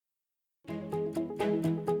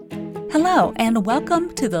Hello, and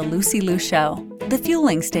welcome to the Lucy Liu Show, the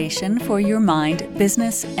fueling station for your mind,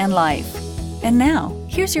 business, and life. And now,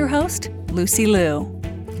 here's your host, Lucy Liu.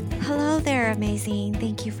 Hello there, amazing.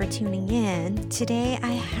 Thank you for tuning in. Today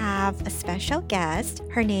I have a special guest.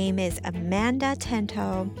 Her name is Amanda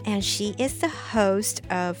Tento, and she is the host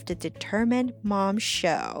of the Determined Mom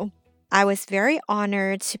Show. I was very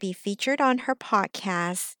honored to be featured on her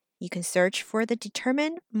podcast. You can search for the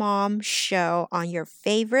Determined Mom Show on your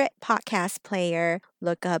favorite podcast player.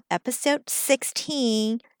 Look up episode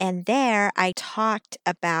 16, and there I talked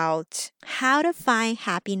about how to find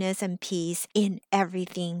happiness and peace in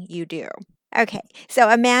everything you do. Okay, so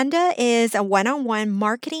Amanda is a one-on-one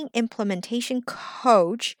marketing implementation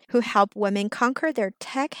coach who helps women conquer their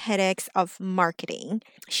tech headaches of marketing.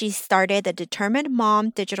 She started the Determined Mom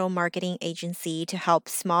digital marketing agency to help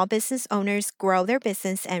small business owners grow their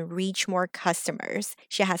business and reach more customers.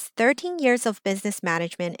 She has 13 years of business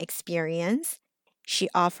management experience. She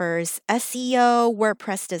offers SEO,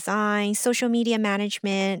 WordPress design, social media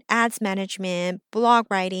management, ads management, blog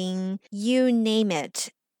writing, you name it.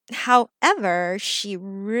 However, she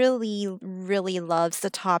really loves the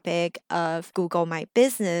topic of Google My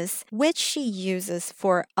Business, which she uses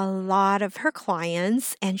for a lot of her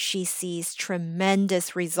clients, and she sees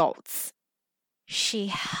tremendous results. She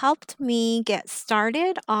helped me get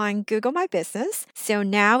started on Google My Business. So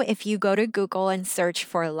now if you go to Google and search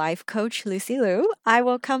for Life Coach Lucy Liu, I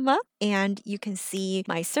will come up and you can see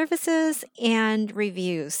my services and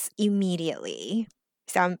reviews immediately.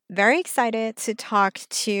 So I'm very excited to talk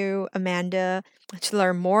to Amanda to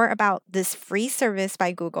learn more about this free service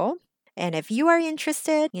by Google. And if you are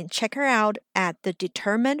interested, you can check her out at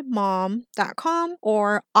thedeterminedmom.com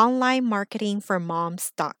or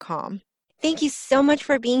onlinemarketingformoms.com. Thank you so much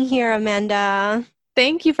for being here, Amanda.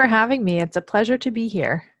 Thank you for having me. It's a pleasure to be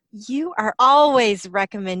here. You are always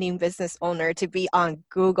recommending business owner to be on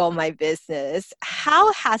Google My Business.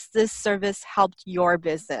 How has this service helped your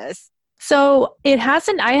business? So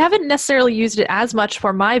I haven't necessarily used it as much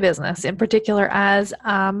for my business in particular as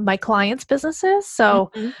my clients' businesses.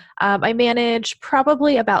 So I manage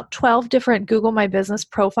probably about 12 different Google My Business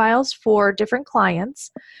profiles for different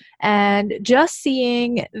clients. And just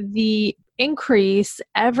seeing the increase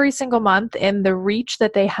every single month in the reach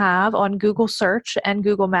that they have on Google Search and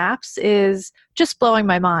Google Maps is just blowing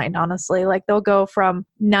my mind, honestly. Like they'll go from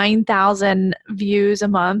 9,000 views a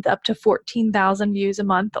month up to 14,000 views a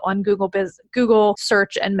month on Google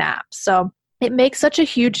Search and Maps. So it makes such a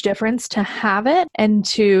huge difference to have it and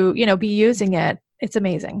to, be using it. It's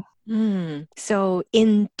amazing. So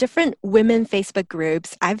in different women Facebook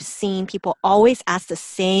groups, I've seen people always ask the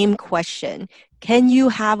same question. Can you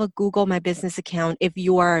have a Google My Business account if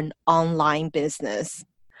you are an online business?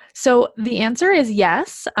 So the answer is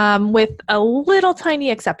yes, with a little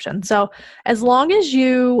tiny exception. So as long as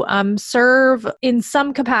you serve in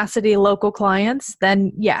some capacity local clients,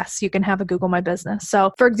 then yes, you can have a Google My Business.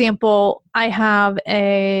 So for example, I have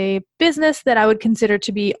a business that I would consider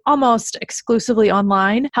to be almost exclusively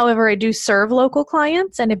online. However, I do serve local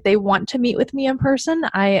clients, and if they want to meet with me in person,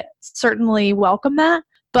 I certainly welcome that.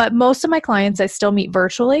 But most of my clients, I still meet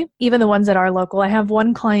virtually, even the ones that are local. I have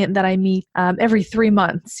one client that I meet every 3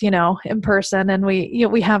 months, in person. And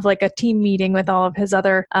we have like a team meeting with all of his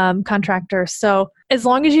other contractors. So as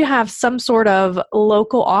long as you have some sort of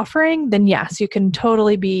local offering, then yes, you can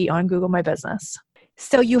totally be on Google My Business.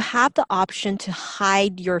 So you have the option to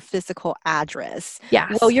hide your physical address.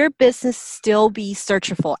 Yes. Will your business still be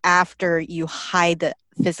searchable after you hide the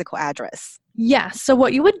physical address? Yes. So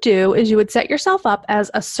what you would do is you would set yourself up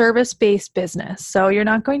as a service-based business. So you're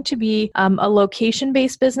not going to be a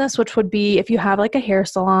location-based business, which would be if you have like a hair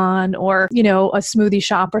salon or, a smoothie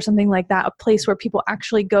shop or something like that, a place where people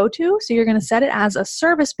actually go to. So you're going to set it as a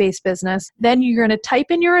service-based business. Then you're going to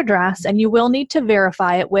type in your address, and you will need to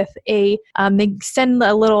verify it with they send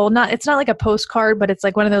a little, it's not like a postcard, but it's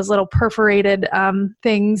like one of those little perforated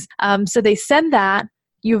things. So they send that.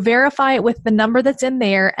 You verify it with the number that's in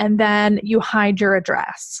there, and then you hide your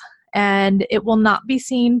address. And it will not be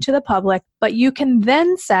seen to the public, but you can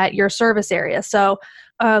then set your service area. So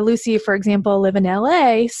Lucy, for example, live in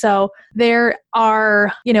LA. So there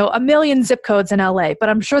are, a million zip codes in LA, but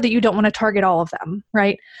I'm sure that you don't want to target all of them,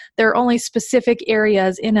 right? There are only specific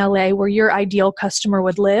areas in LA where your ideal customer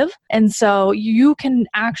would live. And so you can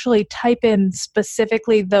actually type in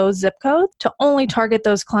specifically those zip codes to only target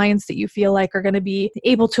those clients that you feel like are going to be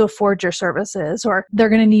able to afford your services, or they're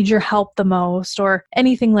going to need your help the most, or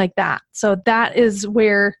anything like that. So that is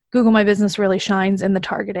where Google My Business really shines in the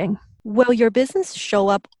targeting. Will your business show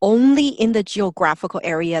up only in the geographical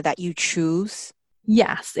area that you choose?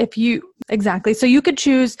 Yes, exactly. So you could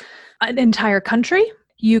choose an entire country,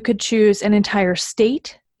 you could choose an entire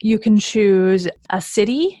state, you can choose a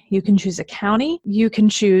city, you can choose a county, you can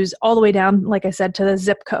choose all the way down, like I said, to the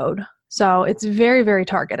zip code. So it's very, very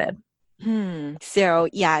targeted. So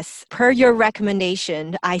yes, per your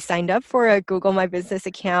recommendation, I signed up for a Google My Business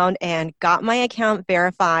account and got my account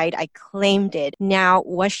verified. I claimed it. Now,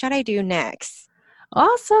 what should I do next?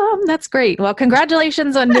 Awesome. That's great. Well,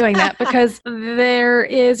 congratulations on doing that because there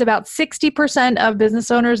is about 60% of business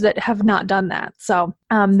owners that have not done that. So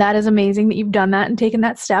that is amazing that you've done that and taken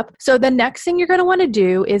that step. So the next thing you're going to want to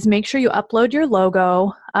do is make sure you upload your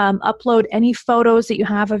logo, upload any photos that you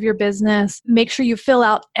have of your business. Make sure you fill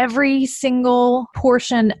out every single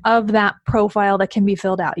portion of that profile that can be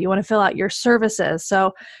filled out. You want to fill out your services.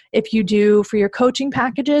 So if you do for your coaching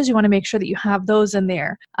packages, you want to make sure that you have those in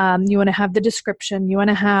there. You want to have the description. You want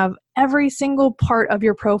to have every single part of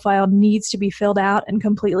your profile needs to be filled out and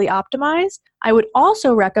completely optimized. I would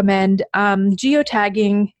also recommend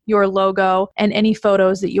geotagging your logo and any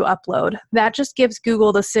photos that you upload. That just gives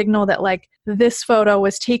Google the signal that like this photo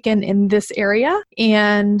was taken in this area,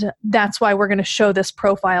 and that's why we're going to show this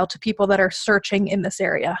profile to people that are searching in this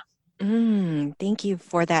area. Thank you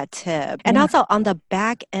for that tip. And Yeah. also on the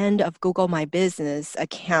back end of Google My Business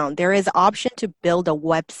account, there is an option to build a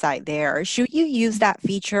website there. Should you use that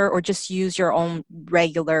feature or just use your own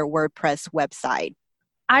regular WordPress website?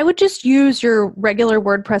 I would just use your regular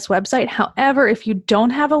WordPress website. However, if you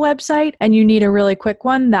don't have a website and you need a really quick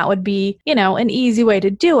one, that would be, an easy way to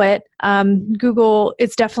do it. Google,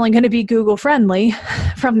 it's definitely going to be Google friendly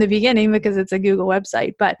from the beginning because it's a Google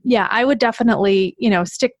website. But yeah, I would definitely,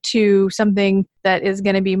 stick to something that is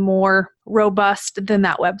going to be more robust than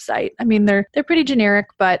that website. I mean, they're pretty generic,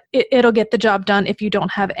 but it'll get the job done if you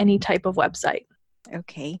don't have any type of website.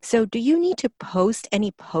 Okay. So do you need to post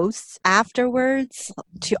any posts afterwards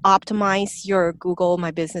to optimize your Google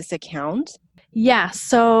My Business account? Yeah.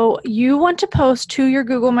 So you want to post to your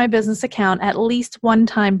Google My Business account at least one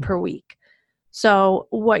time per week. So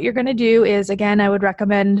what you're going to do is, again, I would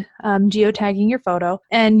recommend geotagging your photo,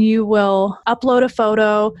 and you will upload a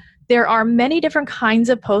photo. There are many different kinds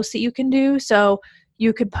of posts that you can do. So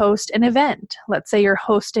you could post an event. Let's say you're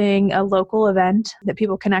hosting a local event that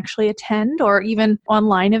people can actually attend, or even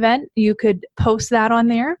online event. You could post that on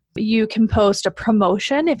there. You can post a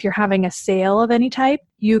promotion if you're having a sale of any type.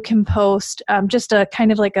 You can post just a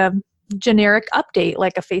kind of like a generic update,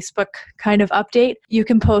 like a Facebook kind of update. You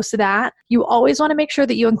can post that. You always want to make sure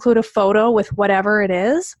that you include a photo with whatever it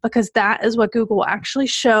is, because that is what Google will actually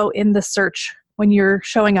show in the search when you're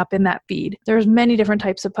showing up in that feed. There's many different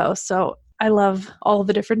types of posts. So I love all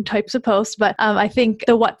the different types of posts, but I think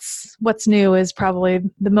the what's new is probably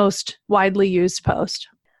the most widely used post.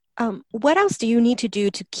 What else do you need to do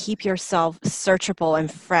to keep yourself searchable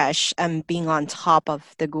and fresh and being on top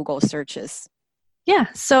of the Google searches? Yeah.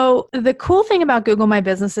 So the cool thing about Google My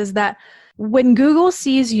Business is that when Google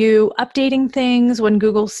sees you updating things, when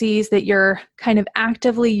Google sees that you're kind of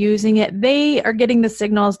actively using it, they are getting the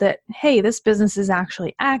signals that, hey, this business is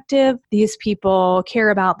actually active. These people care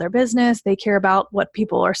about their business. They care about what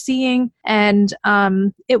people are seeing. And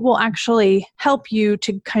it will actually help you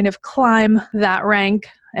to kind of climb that rank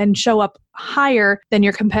and show up higher than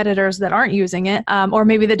your competitors that aren't using it, or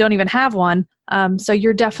maybe that don't even have one. So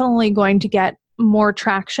you're definitely going to get more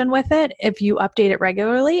traction with it if you update it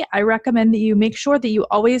regularly. I recommend that you make sure that you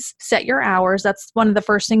always set your hours. That's one of the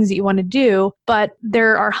first things that you want to do. But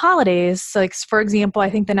there are holidays. So like, for example, I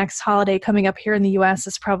think the next holiday coming up here in the US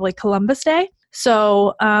is probably Columbus Day.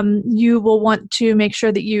 So you will want to make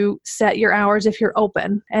sure that you set your hours if you're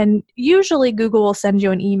open. And usually Google will send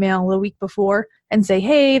you an email the week before and say,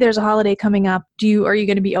 hey, there's a holiday coming up. Are you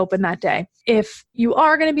going to be open that day? If you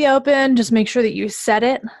are going to be open, just make sure that you set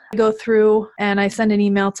it. I go through and I send an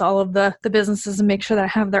email to all of the businesses and make sure that I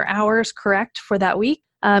have their hours correct for that week.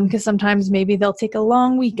 Because sometimes maybe they'll take a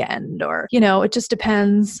long weekend or, it just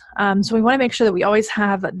depends. So we want to make sure that we always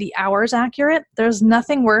have the hours accurate. There's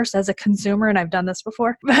nothing worse as a consumer, and I've done this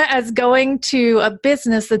before, as going to a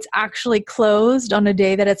business that's actually closed on a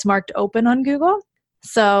day that it's marked open on Google.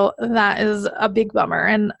 So that is a big bummer.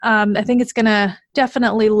 And I think it's going to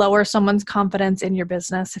definitely lower someone's confidence in your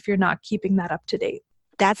business if you're not keeping that up to date.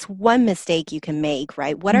 That's one mistake you can make,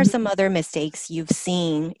 right? What are some other mistakes you've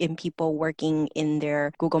seen in people working in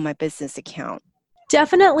their Google My Business account?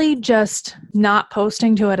 Definitely just not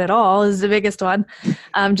posting to it at all is the biggest one.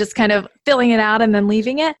 Just kind of filling it out and then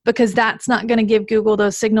leaving it, because that's not going to give Google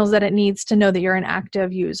those signals that it needs to know that you're an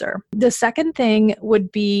active user. The second thing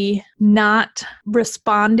would be not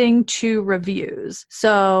responding to reviews.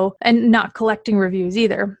 And not collecting reviews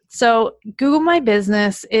either. So Google My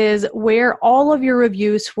Business is where all of your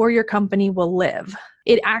reviews for your company will live.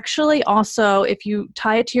 It actually also, if you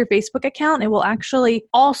tie it to your Facebook account, it will actually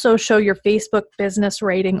also show your Facebook business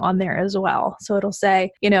rating on there as well. So it'll say,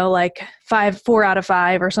 like 4 out of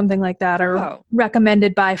 5 or something like that, or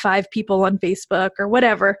recommended by 5 people on Facebook or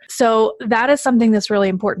whatever. So that is something that's really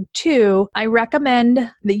important too. I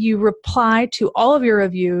recommend that you reply to all of your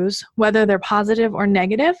reviews, whether they're positive or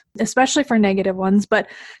negative, especially for negative ones, but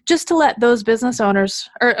just to let those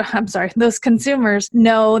those consumers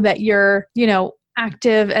know that you're,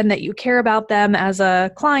 active and that you care about them as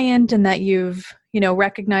a client, and that you've,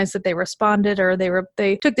 recognized that they responded or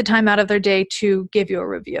they took the time out of their day to give you a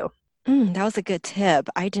review. That was a good tip.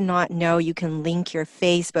 I did not know you can link your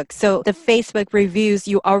Facebook. So the Facebook reviews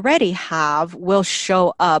you already have will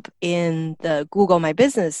show up in the Google My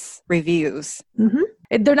Business reviews. Mm-hmm.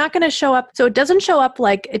 They're not going to show up. So it doesn't show up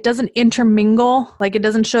it doesn't intermingle, it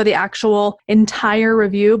doesn't show the actual entire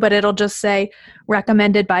review, but it'll just say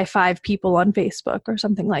recommended by 5 people on Facebook or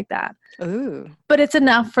something like that. Ooh. But it's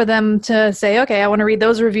enough for them to say, okay, I want to read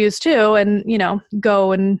those reviews too. And,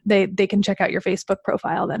 go and they can check out your Facebook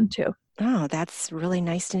profile then too. Oh, that's really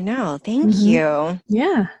nice to know. Thank you.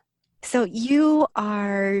 Yeah. So you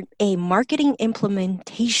are a marketing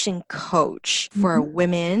implementation coach for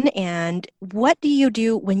women. And what do you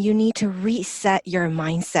do when you need to reset your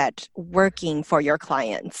mindset working for your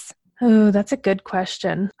clients? Oh, that's a good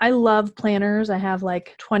question. I love planners. I have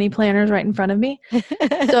 20 planners right in front of me.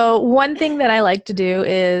 So one thing that I like to do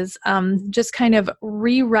is just kind of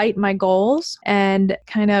rewrite my goals and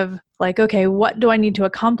kind of okay, what do I need to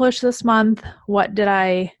accomplish this month? What did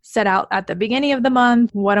I set out at the beginning of the month?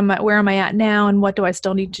 Where am I at now? And what do I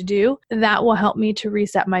still need to do? That will help me to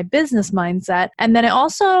reset my business mindset. And then I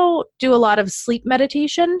also do a lot of sleep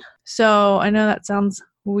meditation. So I know that sounds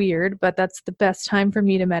weird, but that's the best time for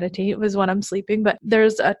me to meditate was when I'm sleeping. But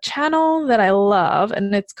there's a channel that I love,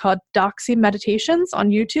 and it's called Doxy Meditations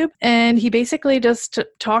on YouTube. And he basically just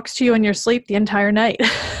talks to you in your sleep the entire night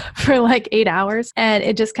for 8 hours. And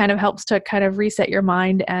it just kind of helps to kind of reset your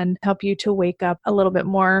mind and help you to wake up a little bit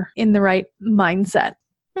more in the right mindset.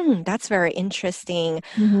 That's very interesting.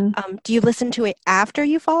 Mm-hmm. Do you listen to it after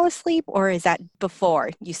you fall asleep, or is that before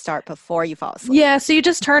you fall asleep? Yeah, so you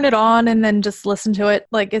just turn it on and then just listen to it.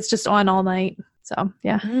 It's just on all night. So,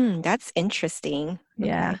 yeah. That's interesting.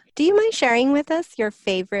 Yeah. Okay. Do you mind sharing with us your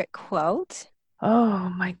favorite quote? Oh,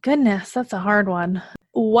 my goodness. That's a hard one.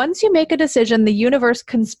 Once you make a decision, the universe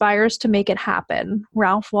conspires to make it happen.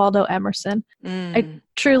 Ralph Waldo Emerson. I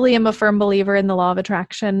truly am a firm believer in the law of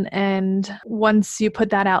attraction. And once you put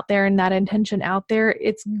that out there and that intention out there,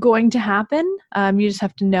 it's going to happen. You just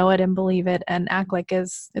have to know it and believe it and act like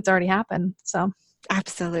it's already happened. So.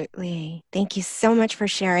 Absolutely. Thank you so much for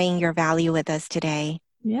sharing your value with us today.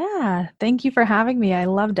 Yeah. Thank you for having me. I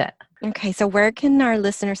loved it. Okay. So where can our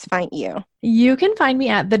listeners find you? You can find me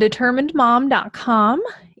at thedeterminedmom.com.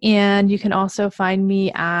 And you can also find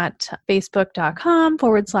me at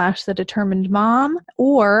facebook.com/thedeterminedmom.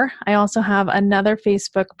 Or I also have another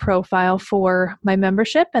Facebook profile for my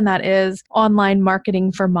membership, and that is Online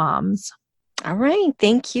Marketing for Moms. All right.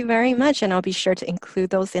 Thank you very much. And I'll be sure to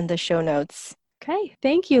include those in the show notes. Okay.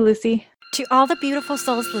 Thank you, Lucy. To all the beautiful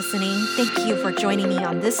souls listening, thank you for joining me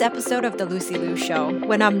on this episode of The Lucy Liu Show.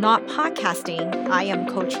 When I'm not podcasting, I am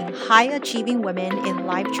coaching high-achieving women in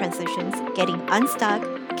life transitions, getting unstuck,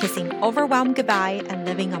 kissing overwhelm goodbye, and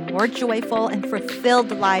living a more joyful and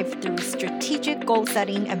fulfilled life through strategic goal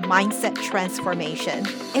setting and mindset transformation.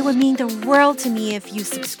 It would mean the world to me if you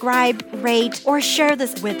subscribe, rate, or share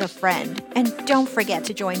this with a friend. And don't forget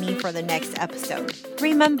to join me for the next episode.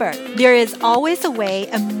 Remember, there is always a way,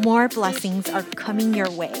 and more blessings are coming your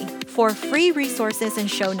way. For free resources and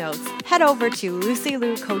show notes, head over to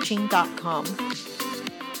lucylucoaching.com.